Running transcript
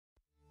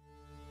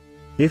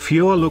If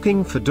you're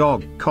looking for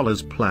dog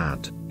collars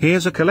plaid,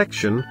 here's a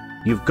collection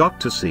you've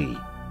got to see.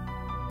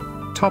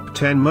 Top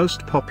 10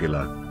 Most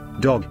Popular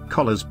Dog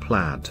Collars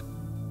Plaid.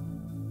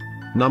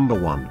 Number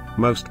 1,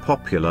 Most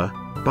Popular,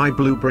 by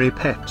Blueberry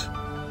Pet.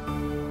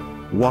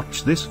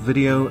 Watch this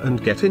video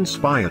and get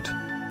inspired.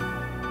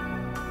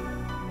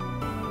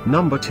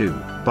 Number 2,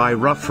 by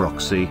Ruff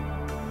Roxy.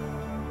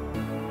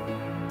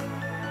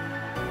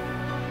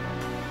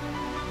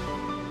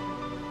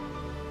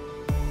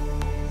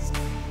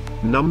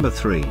 Number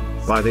 3,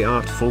 by the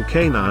Artful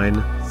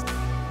Canine.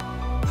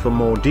 For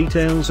more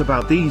details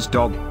about these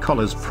dog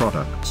collars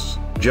products,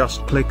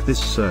 just click this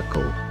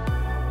circle.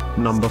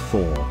 Number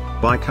 4,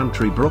 by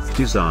Brook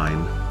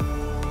Design.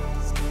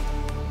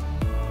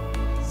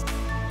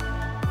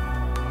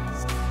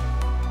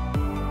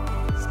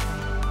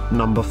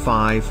 Number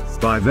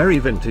 5, by Very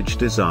Vintage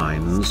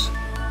Designs.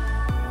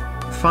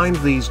 Find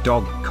these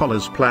dog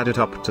collars plaid at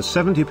up to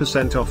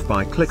 70% off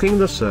by clicking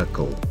the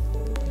circle.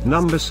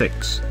 Number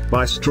 6,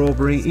 by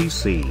Strawberry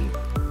EC.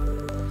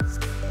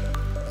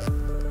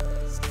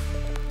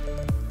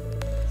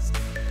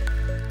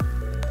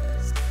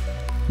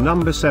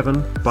 Number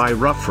 7, by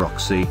Ruff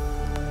Roxy.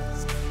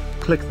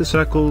 Click the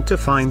circle to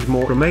find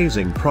more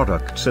amazing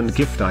products and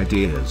gift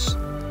ideas.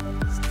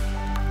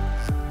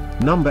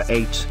 Number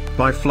 8,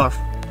 by Fluff.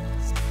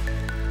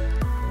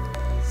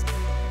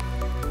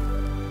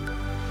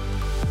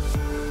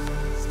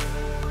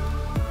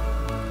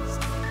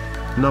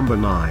 Number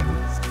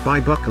 9, by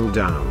Buckle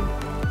Down.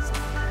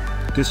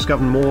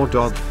 Discover more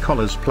dog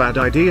collars plaid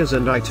ideas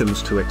and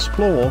items to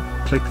explore,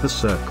 click the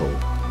circle.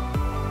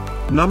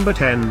 Number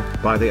 10,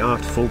 by the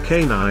Artful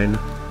Canine.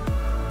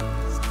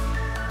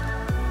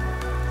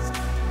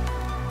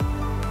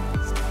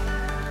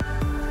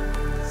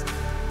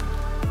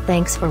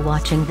 Thanks for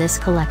watching this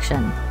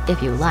collection.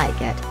 If you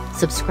like it,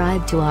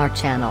 subscribe to our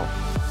channel.